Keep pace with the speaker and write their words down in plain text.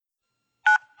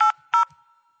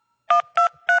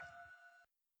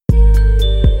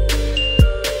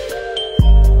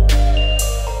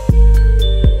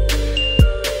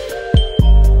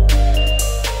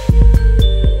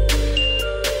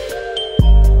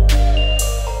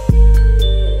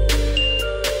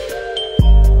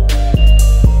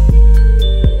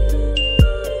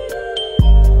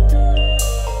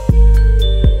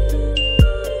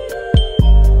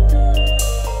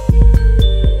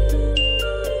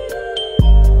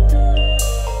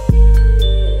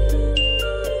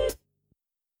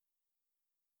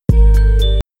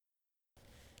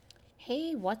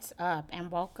what's up? And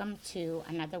welcome to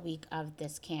another week of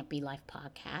This Can't Be Life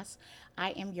podcast. I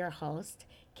am your host,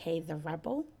 Kay the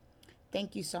Rebel.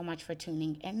 Thank you so much for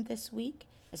tuning in this week,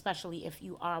 especially if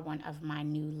you are one of my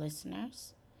new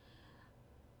listeners.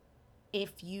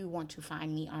 If you want to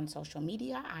find me on social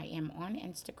media, I am on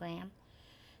Instagram.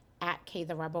 At K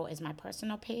the Rebel is my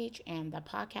personal page, and the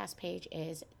podcast page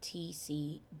is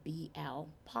TCBL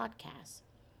Podcast.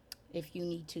 If you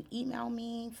need to email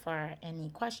me for any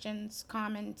questions,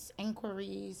 comments,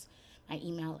 inquiries, my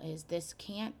email is this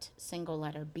can't single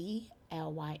letter B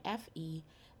LYFE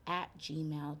at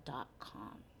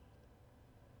gmail.com.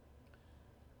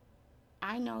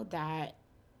 I know that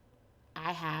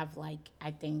I have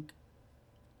I think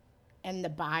in the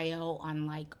bio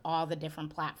on all the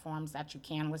different platforms that you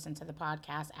can listen to the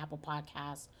podcast, Apple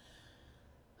Podcasts,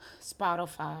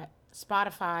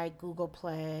 Spotify, Google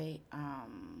Play,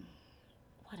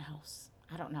 what else?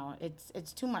 I don't know.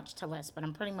 It's too much to list, but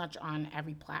I'm pretty much on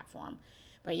every platform.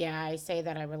 But yeah, I say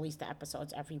that I release the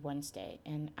episodes every Wednesday,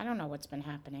 and I don't know what's been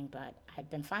happening, but I've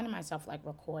been finding myself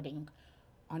recording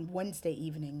on Wednesday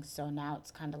evenings, so now it's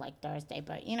kind of like Thursday.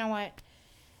 But you know what?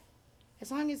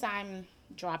 As long as I'm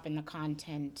dropping the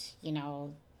content,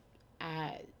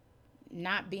 uh,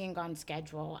 not being on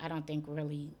schedule, I don't think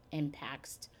really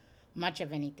impacts much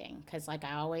of anything. Because, like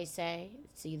I always say,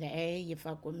 it's either A, you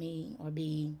fuck with me, or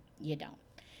B, you don't.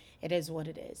 It is what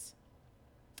it is.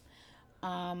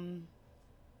 Um,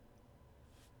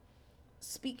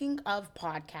 Speaking of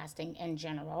podcasting in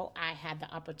general, I had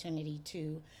the opportunity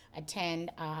to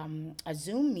attend a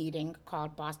Zoom meeting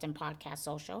called Boston Podcast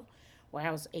Social, where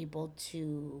I was able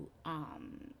to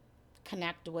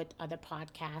connect with other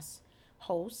podcast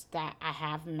hosts that I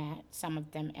have met, some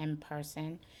of them in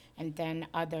person, and then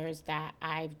others that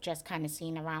I've just kind of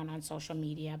seen around on social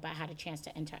media, but I had a chance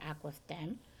to interact with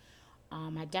them.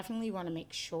 I definitely want to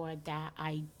make sure that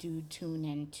I do tune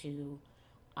into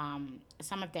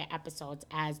some of their episodes,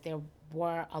 as there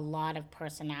were a lot of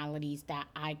personalities that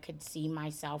I could see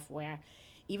myself where,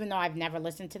 even though I've never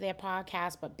listened to their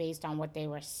podcast, but based on what they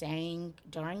were saying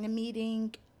during the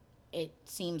meeting, it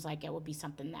seems like it would be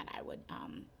something that I would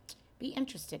be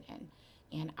interested in.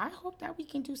 And I hope that we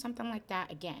can do something like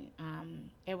that again.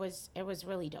 It was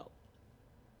really dope.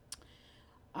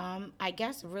 I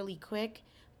guess really quick,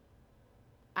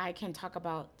 I can talk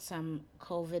about some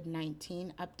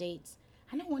COVID-19 updates.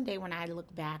 I know one day when I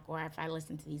look back or if I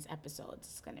listen to these episodes,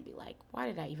 it's going to be like, why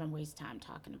did I even waste time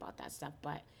talking about that stuff?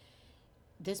 But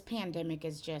this pandemic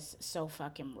is just so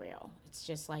fucking real. It's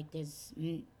just like there's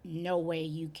no way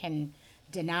you can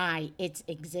deny its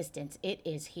existence. It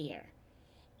is here.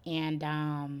 And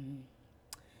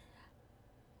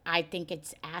I think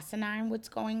it's asinine what's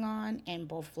going on in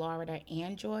both Florida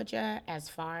and Georgia as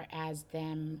far as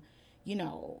them,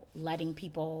 letting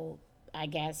people, I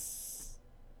guess,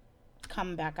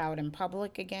 come back out in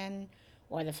public again,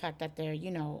 or the fact that they're,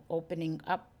 opening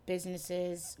up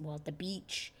businesses, well, the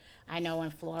beach. I know in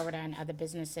Florida and other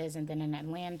businesses, and then in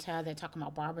Atlanta, they're talking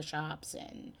about barbershops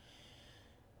and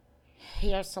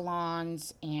hair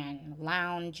salons and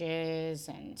lounges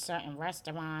and certain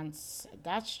restaurants.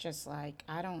 That's just like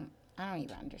I don't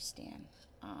even understand.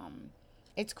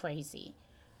 It's crazy.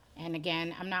 And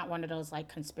again, I'm not one of those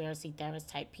conspiracy theorist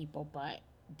type people, but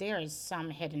there is some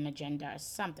hidden agenda,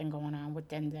 something going on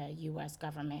within the U.S.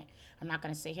 government. I'm not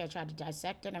going to sit here and try to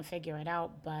dissect it and figure it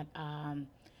out, but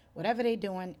whatever they're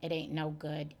doing, it ain't no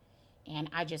good. And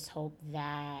I just hope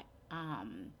that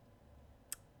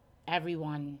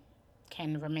everyone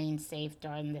can remain safe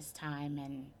during this time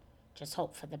and just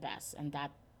hope for the best, and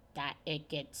that it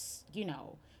gets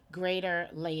greater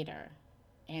later,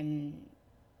 and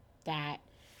that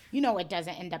it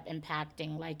doesn't end up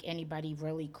impacting anybody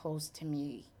really close to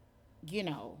me. you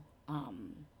know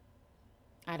um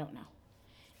I don't know,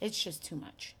 it's just too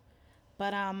much.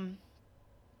 But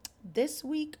this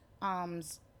week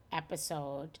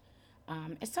episode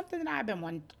is something that I've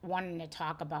been wanting to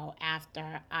talk about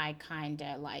after I kind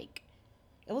of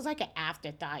it was like an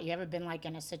afterthought. You ever been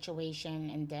in a situation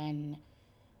and then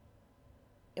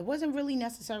it wasn't really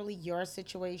necessarily your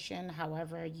situation,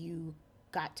 however, you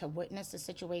got to witness the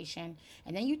situation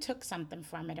and then you took something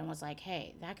from it and was like,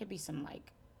 hey, that could be some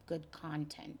good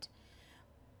content.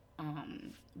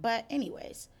 But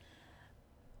anyways,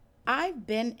 I've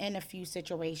been in a few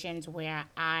situations where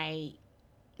I,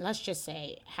 let's just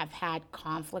say, have had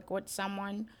conflict with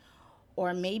someone,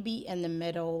 or maybe in the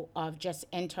middle of just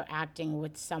interacting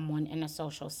with someone in a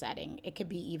social setting. It could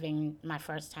be even my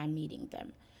first time meeting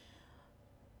them.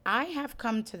 I have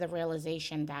come to the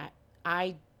realization that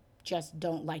I just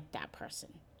don't like that person.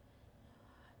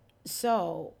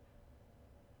 So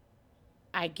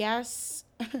I guess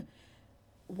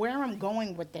where I'm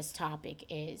going with this topic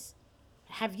is,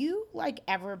 have you like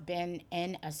ever been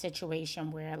in a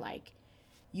situation where like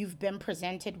you've been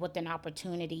presented with an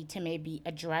opportunity to maybe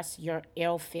address your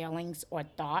ill feelings or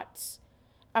thoughts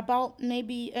about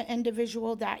maybe an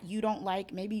individual that you don't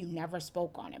like? Maybe you never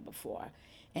spoke on it before,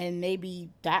 and maybe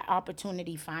that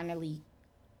opportunity finally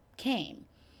came,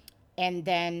 and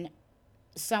then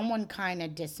someone kind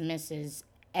of dismisses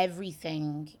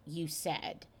everything you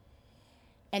said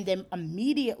and then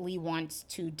immediately wants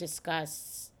to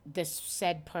discuss this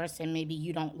said person. Maybe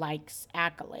you don't like's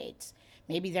accolades.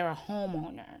 Maybe they're a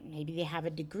homeowner. Maybe they have a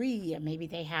degree, or maybe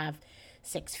they have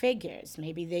six figures.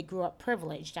 Maybe they grew up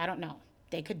privileged. I don't know.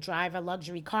 They could drive a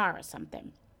luxury car or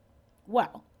something.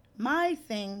 Well, my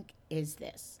thing is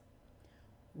this: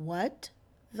 what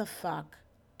the fuck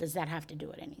does that have to do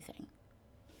with anything?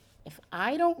 If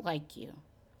I don't like you,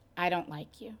 I don't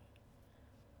like you.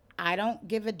 I don't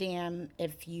give a damn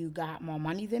if you got more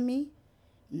money than me.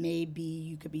 Maybe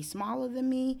you could be smaller than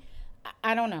me.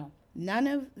 I don't know. None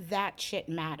of that shit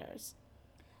matters.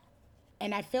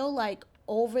 And I feel like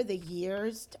over the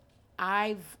years,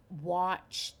 I've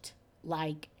watched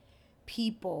like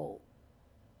people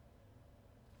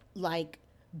like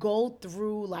go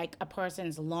through like a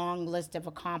person's long list of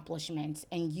accomplishments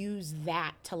and use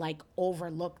that to like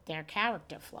overlook their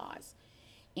character flaws.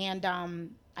 And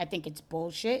I think it's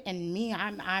bullshit. And me,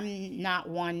 I'm not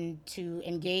one to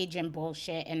engage in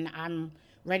bullshit, and I'm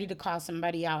ready to call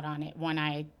somebody out on it when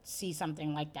I see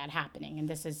something like that happening. And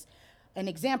this is an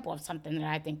example of something that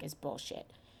I think is bullshit.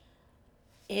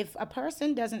 If a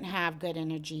person doesn't have good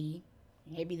energy,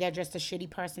 maybe they're just a shitty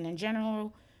person in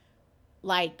general,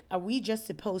 like, are we just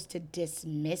supposed to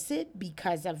dismiss it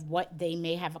because of what they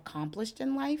may have accomplished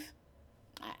in life?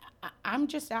 I'm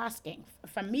just asking.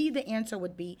 For me, the answer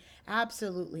would be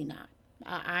absolutely not.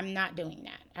 I'm not doing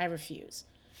that. I refuse.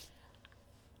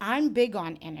 I'm big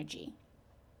on energy,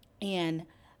 and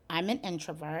I'm an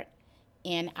introvert,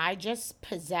 and I just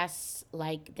possess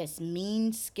like this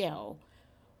mean skill,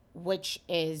 which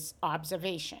is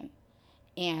observation.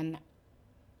 And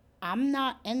I'm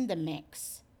not in the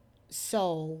mix.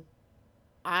 So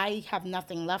I have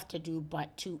nothing left to do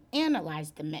but to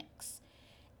analyze the mix.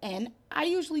 And I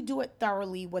usually do it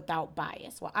thoroughly without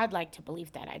bias. Well, I'd like to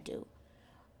believe that I do.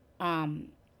 Um,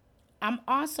 I'm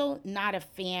also not a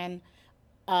fan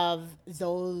of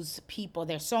those people.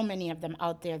 There's so many of them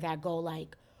out there that go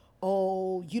like,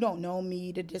 "Oh, you don't know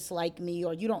me to dislike me,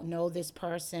 or you don't know this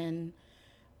person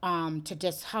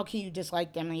to how can you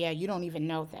dislike them? And yeah, you don't even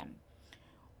know them."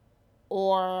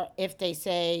 Or if they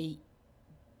say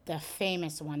the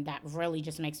famous one that really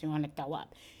just makes me want to throw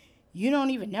up, "You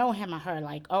don't even know him or her.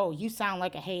 Like, oh, you sound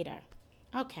like a hater."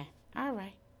 Okay, all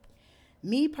right.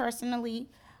 Me personally,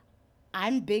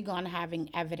 I'm big on having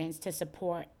evidence to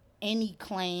support any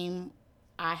claim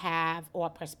I have or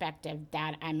perspective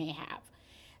that I may have.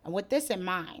 And with this in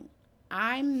mind,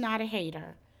 I'm not a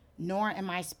hater, nor am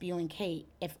I spewing hate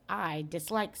if I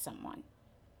dislike someone.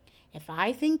 If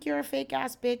I think you're a fake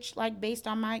ass bitch, like based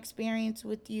on my experience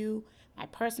with you, my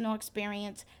personal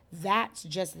experience, that's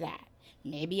just that.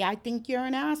 Maybe I think you're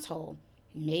an asshole.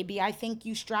 Maybe I think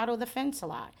you straddle the fence a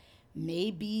lot.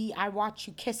 Maybe I watch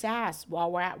you kiss ass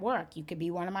while we're at work. You could be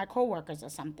one of my coworkers or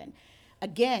something.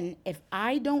 Again, if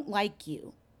I don't like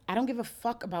you, I don't give a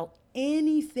fuck about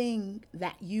anything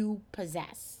that you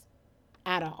possess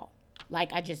at all.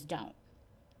 Like, I just don't.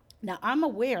 Now, I'm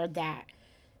aware that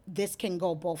this can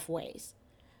go both ways.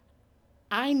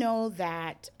 I know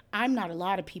that I'm not a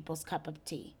lot of people's cup of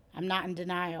tea. I'm not in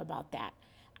denial about that.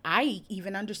 I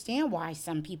even understand why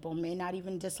some people may not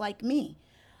even dislike me.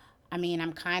 I mean,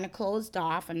 I'm kind of closed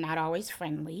off. I'm not always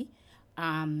friendly.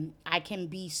 I can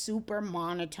be super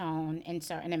monotone in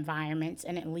certain environments,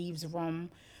 and it leaves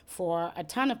room for a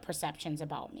ton of perceptions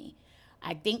about me.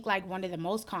 I think like one of the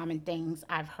most common things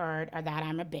I've heard are that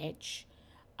I'm a bitch.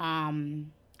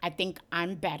 I think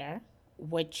I'm better,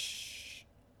 which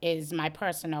is my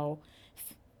personal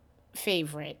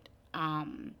favorite.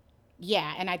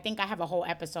 Yeah, and I think I have a whole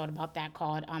episode about that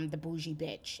called The Bougie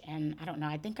Bitch. And I don't know,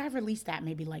 I think I released that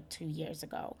maybe like 2 years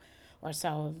ago or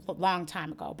so, a long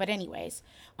time ago. But anyways,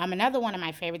 another one of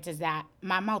my favorites is that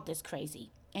my mouth is crazy.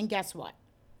 And guess what?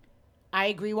 I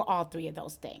agree with all three of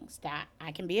those things. That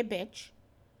I can be a bitch.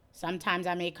 Sometimes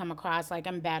I may come across like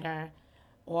I'm better,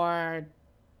 or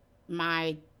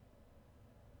my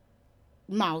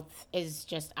mouth is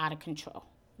just out of control.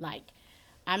 Like,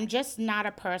 I'm just not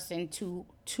a person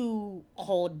to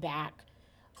hold back.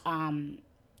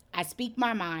 I speak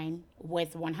my mind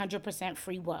with 100%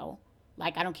 free will.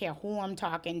 Like, I don't care who I'm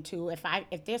talking to.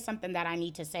 If there's something that I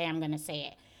need to say, I'm gonna say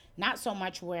it. Not so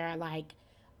much where like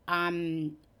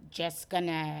I'm just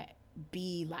gonna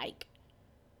be like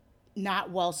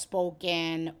not well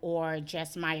spoken, or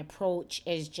just my approach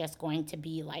is just going to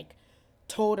be like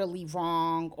totally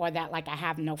wrong, or that like I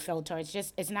have no filter.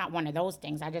 It's not one of those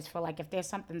things. I just feel like if there's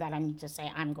something that I need to say,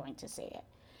 I'm going to say it.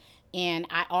 And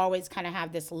I always kind of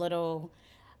have this little,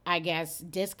 I guess,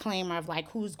 disclaimer of like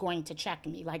who's going to check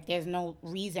me. Like there's no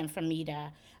reason for me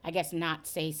to, I guess, not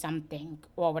say something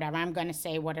or whatever. I'm going to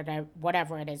say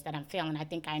whatever it is that I'm feeling. I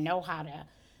think I know how to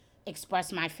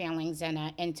express my feelings in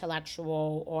an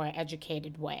intellectual or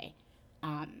educated way.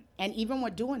 And even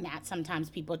with doing that, sometimes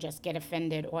people just get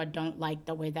offended or don't like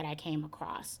the way that I came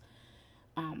across.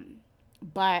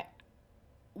 But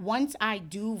once I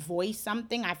do voice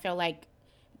something, I feel like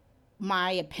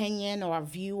my opinion or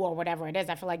view or whatever it is,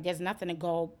 I feel like there's nothing to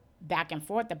go back and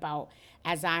forth about,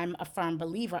 as I'm a firm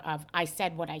believer of I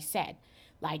said what I said.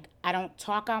 Like I don't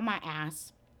talk out my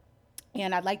ass.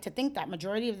 And I'd like to think that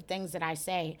majority of the things that I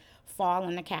say fall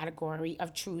in the category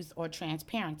of truth or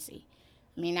transparency.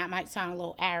 I mean, that might sound a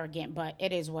little arrogant, but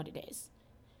it is what it is.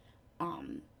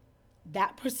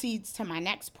 That proceeds to my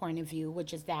next point of view,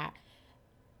 which is that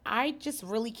I just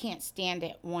really can't stand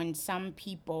it when some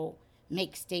people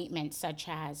make statements such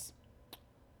as,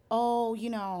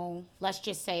 oh, let's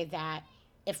just say that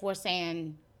if we're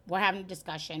saying we're having a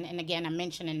discussion, and again, I'm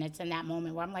mentioning it's in that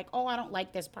moment where I'm like, oh, I don't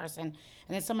like this person.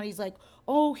 And then somebody's like,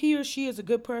 oh, he or she is a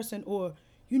good person, or,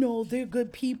 they're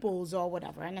good peoples or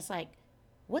whatever. And it's like,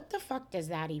 what the fuck does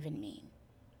that even mean?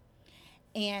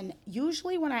 And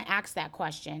usually when I ask that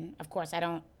question, of course, I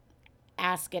don't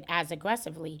ask it as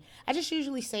aggressively. I just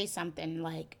usually say something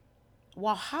like,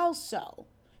 well, how so?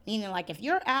 Meaning, like, if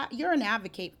you're an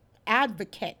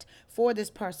advocate for this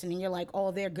person, and you're like,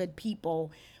 oh, they're good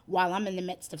people, while I'm in the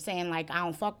midst of saying like I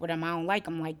don't fuck with them, I don't like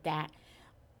them like that.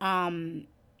 Um,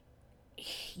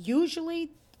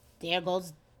 Usually, there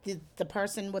goes the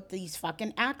person with these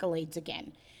fucking accolades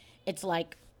again. It's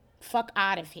like, fuck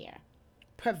out of here.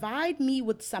 Provide me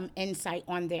with some insight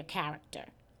on their character.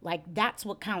 Like, that's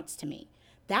what counts to me.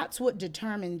 That's what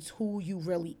determines who you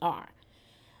really are.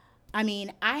 I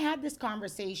mean, I had this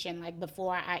conversation like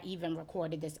before I even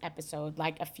recorded this episode,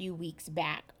 like a few weeks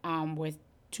back, with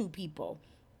two people.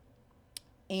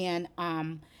 And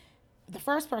the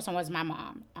first person was my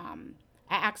mom.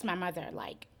 I asked my mother,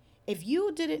 like, if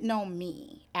you didn't know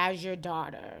me as your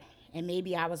daughter, and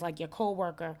maybe I was like your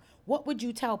coworker, what would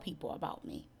you tell people about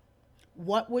me?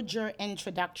 What would your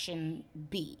introduction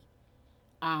be?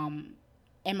 Am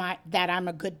I that I'm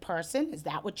a good person? Is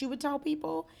that what you would tell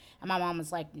people? And my mom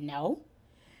was like, no.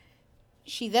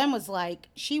 She then was like,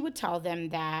 she would tell them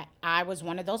that I was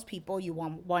one of those people you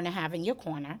want to have in your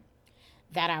corner,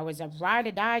 that I was a ride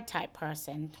or die type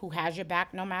person who has your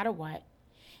back no matter what,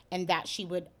 and that she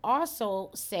would also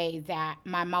say that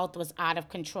my mouth was out of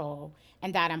control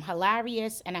and that I'm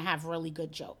hilarious and I have really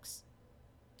good jokes.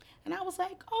 And I was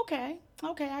like, okay,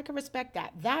 I can respect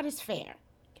that. That is fair.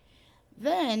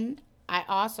 Then I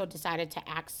also decided to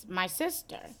ask my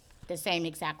sister the same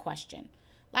exact question.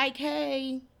 Like,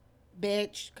 hey,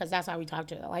 bitch, because that's how we talk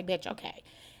to her. Like, bitch, okay.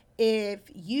 If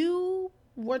you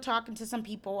were talking to some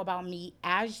people about me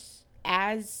as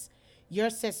your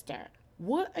sister,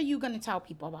 what are you going to tell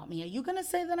people about me? Are you going to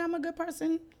say that I'm a good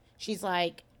person? She's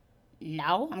like,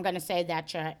 no, I'm going to say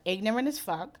that you're ignorant as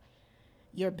fuck,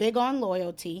 you're big on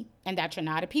loyalty, and that you're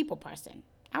not a people person.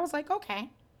 I was like, okay,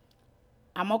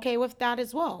 I'm okay with that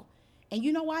as well. And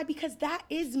you know why? Because that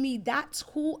is me. That's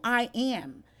who I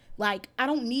am. Like, I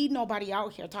don't need nobody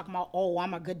out here talking about, oh,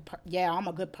 I'm a good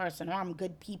person, or I'm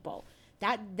good people.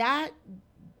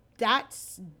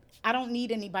 That's I don't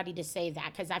need anybody to say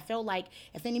that, because I feel like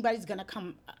if anybody's going to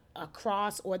come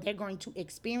across or they're going to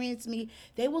experience me,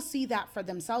 they will see that for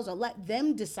themselves, or let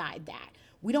them decide that.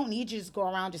 We don't need you to just go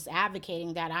around just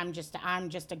advocating that I'm just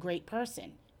a great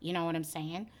person. You know what I'm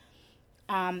saying?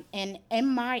 And in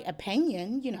my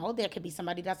opinion, there could be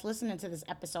somebody that's listening to this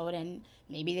episode and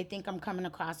maybe they think I'm coming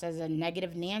across as a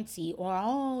negative Nancy, or,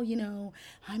 oh,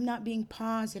 I'm not being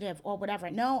positive or whatever.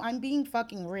 No, I'm being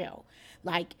fucking real.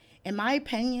 Like, in my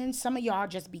opinion, some of y'all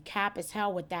just be cap as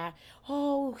hell with that.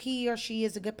 Oh, he or she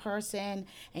is a good person,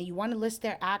 and you want to list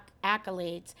their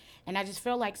accolades. And I just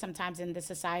feel like sometimes in the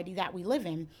society that we live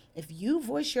in, if you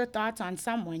voice your thoughts on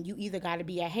someone, you either got to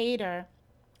be a hater,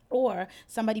 or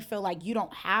somebody feel like you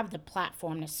don't have the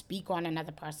platform to speak on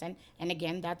another person. And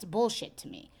again, that's bullshit to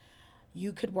me.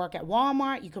 You could work at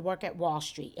Walmart, you could work at Wall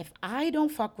Street. If I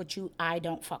don't fuck with you, I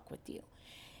don't fuck with you.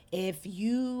 If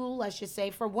you, let's just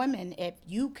say for women, if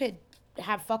you could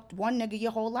have fucked one nigga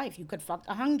your whole life, you could fuck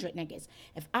 100 niggas.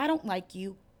 If I don't like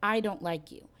you, I don't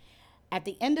like you. At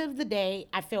the end of the day,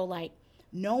 I feel like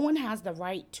no one has the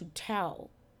right to tell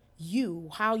you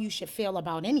how you should feel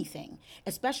about anything,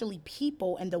 especially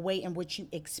people and the way in which you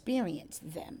experience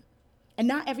them. And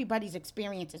not everybody's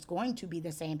experience is going to be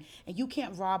the same, and you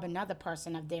can't rob another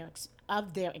person of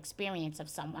their experience of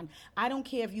someone. I don't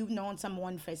care if you've known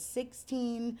someone for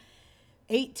 16,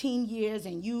 18 years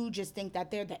and you just think that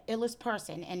they're the illest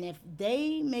person, and if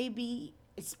they maybe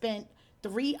spent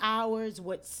 3 hours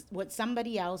with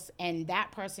somebody else and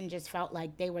that person just felt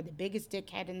like they were the biggest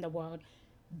dickhead in the world,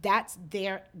 that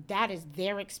is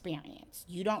their experience.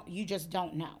 You just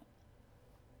don't know.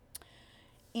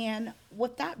 And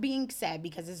with that being said,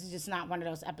 because this is just not one of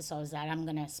those episodes that I'm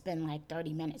going to spend like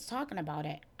 30 minutes talking about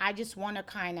it, I just want to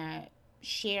kind of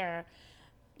share,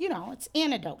 it's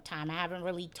anecdote time. I haven't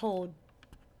really told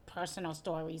personal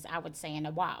stories, I would say, in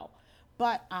a while.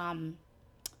 But I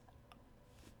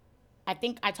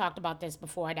think I talked about this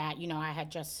before that, I had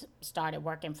just started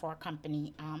working for a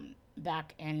company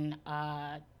back in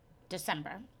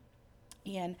December.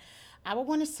 And I would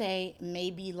want to say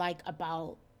maybe like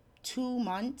about 2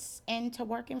 months into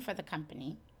working for the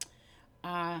company,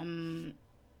 um,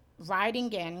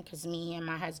 riding in, because me and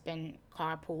my husband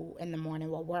carpool in the morning.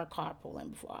 Well, we're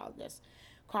carpooling before all this.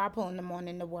 Carpool in the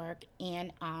morning to work,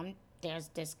 and there's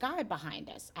this guy behind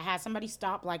us. I had somebody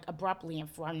stop like abruptly in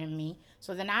front of me,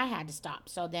 so then I had to stop.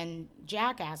 So then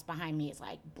jackass behind me is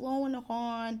like blowing the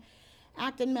horn,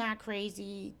 acting mad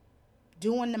crazy,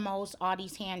 doing the most, all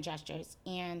these hand gestures.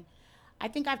 And I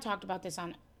think I've talked about this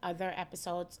on other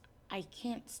episodes. I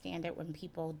can't stand it when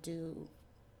people do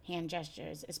hand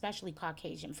gestures, especially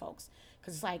Caucasian folks,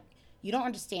 because it's like you don't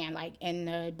understand. Like in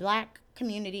the black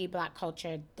community, black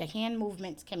culture, the hand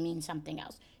movements can mean something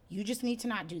else. You just need to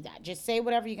not do that. Just say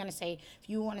whatever you're gonna say. If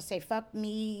you want to say "fuck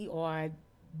me" or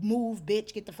 "move,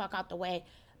 bitch, get the fuck out the way,"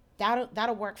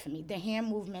 that'll work for me. The hand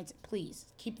movements, please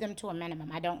keep them to a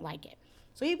minimum. I don't like it.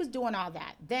 So he was doing all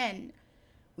that. Then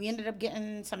we ended up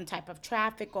getting some type of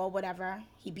traffic or whatever.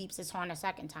 He beeps his horn a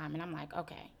second time, and I'm like,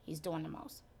 okay, he's doing the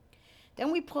most.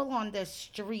 Then we pull on this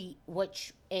street,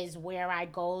 which is where I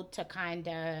go to kind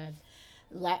of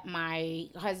let my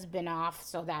husband off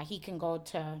so that he can go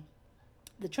to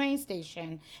the train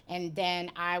station, and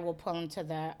then I will pull into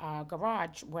the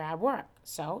garage where I work.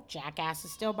 So jackass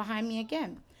is still behind me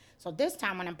again. So this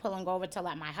time when I'm pulling over to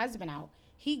let my husband out,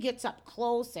 he gets up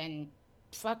close and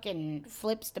fucking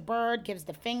flips the bird, gives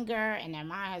the finger, and then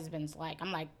my husband's like,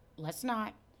 I'm like, let's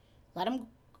not. Let him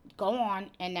go on,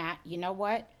 and that, you know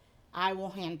what? I will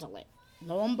handle it.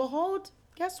 Lo and behold,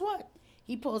 guess what?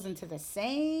 He pulls into the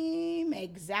same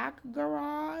exact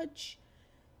garage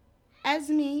as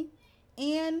me,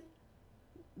 and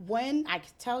when I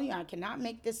can tell you, I cannot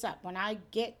make this up. When I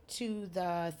get to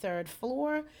the third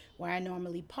floor where I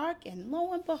normally park, and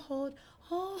lo and behold,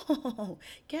 oh,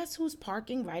 guess who's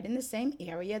parking right in the same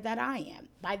area that I am?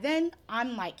 By then,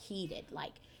 I'm like heated.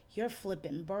 Like, you're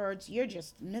flipping birds. You're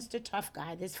just Mr. Tough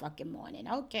Guy this fucking morning.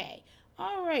 Okay.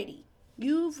 Alrighty.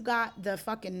 You've got the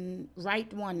fucking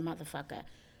right one, motherfucker.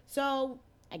 So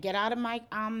I get out of my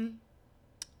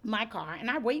car and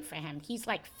I wait for him. He's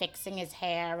like fixing his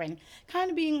hair and kind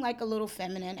of being like a little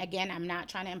feminine. Again, I'm not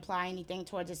trying to imply anything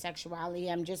towards his sexuality.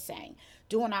 I'm just saying,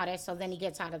 doing all this. So then he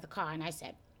gets out of the car and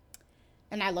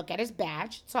I look at his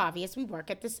badge. It's obvious we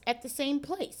work at the same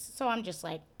place. So I'm just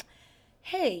like,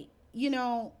 hey,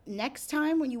 next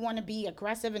time when you want to be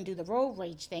aggressive and do the road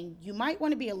rage thing, you might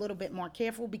want to be a little bit more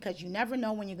careful because you never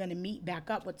know when you're going to meet back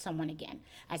up with someone again.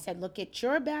 I said, look at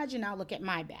your badge and I'll look at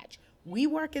my badge. We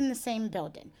work in the same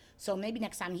building. So maybe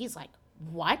next time. He's like,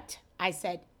 what? I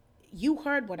said, you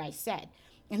heard what I said.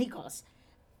 And he goes,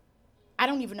 I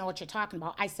don't even know what you're talking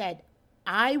about. I said,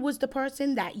 I was the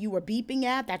person that you were beeping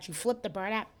at, that you flipped the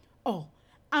bird at. Oh,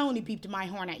 I only beeped my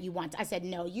horn at you once. I said,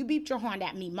 no, you beeped your horn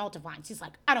at me multiple times. He's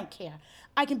like, I don't care.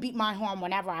 I can beep my horn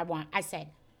whenever I want. I said,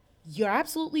 you're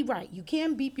absolutely right. You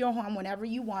can beep your horn whenever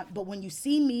you want, but when you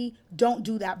see me, don't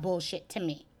do that bullshit to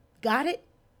me. Got it?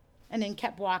 And then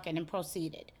kept walking and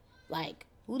proceeded. Like,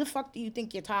 who the fuck do you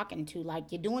think you're talking to?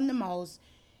 Like, you're doing the most.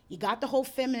 You got the whole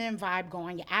feminine vibe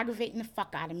going. You're aggravating the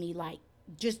fuck out of me. Like,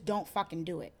 just don't fucking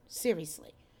do it.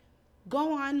 Seriously.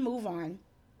 Go on, move on.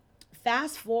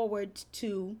 Fast forward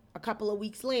to a couple of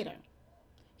weeks later.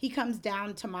 He comes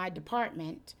down to my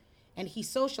department and he's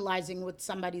socializing with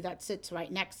somebody that sits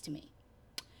right next to me.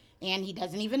 And he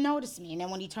doesn't even notice me. And then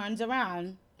when he turns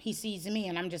around, he sees me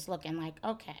and I'm just looking like,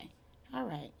 okay, all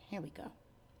right, here we go.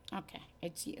 Okay,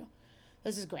 it's you.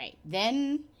 This is great.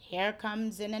 Then here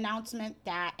comes an announcement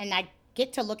and I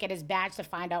get to look at his badge to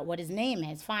find out what his name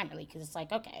is finally, because it's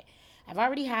like, okay, I've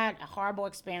already had a horrible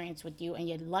experience with you, and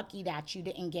you're lucky that you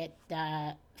didn't get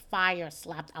the fire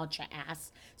slapped out your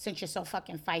ass since you're so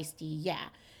fucking feisty. Yeah.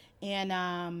 And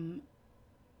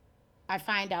I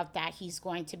find out that he's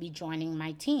going to be joining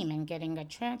my team and getting a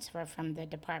transfer from the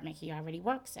department he already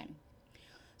works in.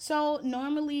 So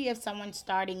normally if someone's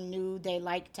starting new, they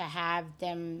like to have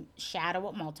them shadow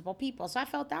with multiple people. So I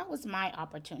felt that was my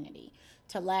opportunity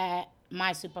to let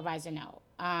my supervisor know.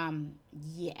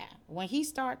 Yeah, when he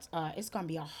starts, it's gonna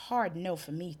be a hard no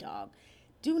for me, dog.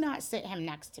 Do not sit him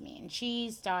next to me. And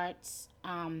she starts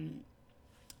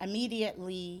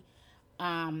immediately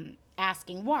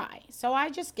asking why. So I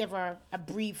just give her a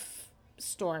brief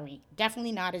story,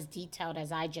 definitely not as detailed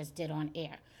as I just did on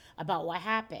air about what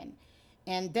happened.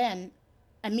 And then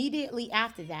immediately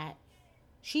after that,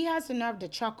 she has the nerve to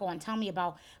chuckle and tell me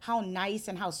about how nice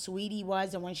and how sweet he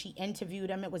was. And when she interviewed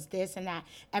him, it was this and that.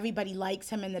 Everybody likes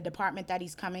him in the department that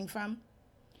he's coming from.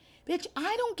 Bitch,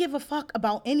 I don't give a fuck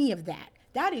about any of that.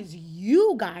 That is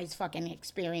you guys' fucking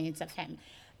experience of him.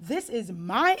 This is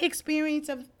my experience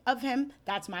of him.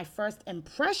 That's my first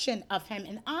impression of him.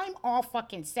 And I'm all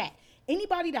fucking set.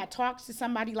 Anybody that talks to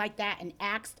somebody like that and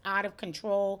acts out of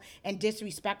control and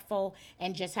disrespectful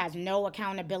and just has no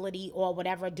accountability or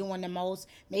whatever, doing the most.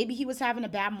 Maybe he was having a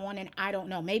bad morning. I don't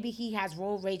know. Maybe he has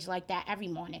road rage like that every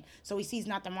morning. So he sees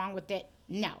nothing wrong with it.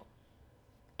 No,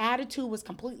 attitude was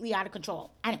completely out of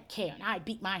control. I didn't care. And I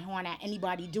beat my horn at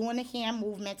anybody doing the hand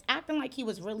movements, acting like he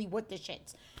was really with the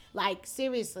shits. Like,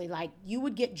 seriously, like, you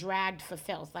would get dragged for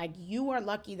filth. Like, you are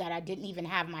lucky that I didn't even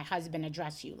have my husband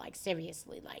address you. Like,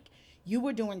 seriously, like, you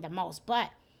were doing the most. But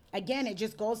again, it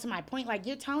just goes to my point. Like,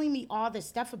 you're telling me all this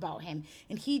stuff about him,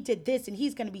 and he did this, and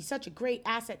he's going to be such a great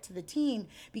asset to the team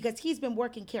because he's been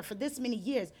working here for this many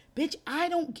years. Bitch, I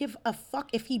don't give a fuck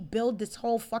if he build this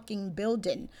whole fucking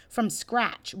building from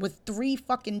scratch with 3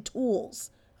 fucking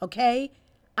tools, okay?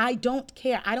 I don't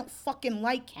care. I don't fucking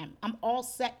like him. I'm all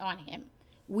set on him.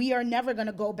 We are never going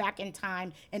to go back in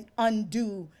time and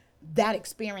undo that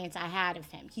experience I had of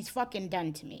him. He's fucking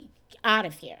done to me. Out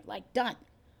of here. Like, done.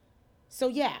 So,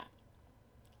 yeah,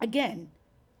 again,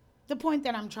 the point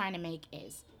that I'm trying to make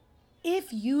is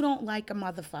if you don't like a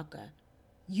motherfucker,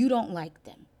 you don't like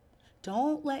them.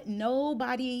 Don't let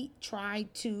nobody try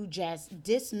to just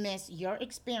dismiss your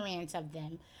experience of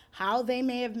them, how they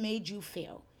may have made you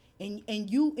feel. And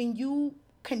you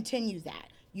continue that.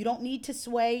 You don't need to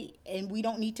sway, and we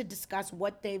don't need to discuss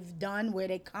what they've done, where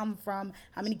they come from,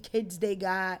 how many kids they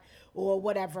got, or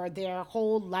whatever, their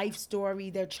whole life story,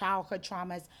 their childhood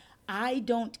traumas. I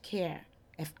don't care.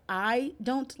 If I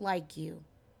don't like you,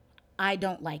 I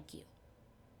don't like you.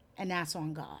 And that's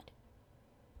on God.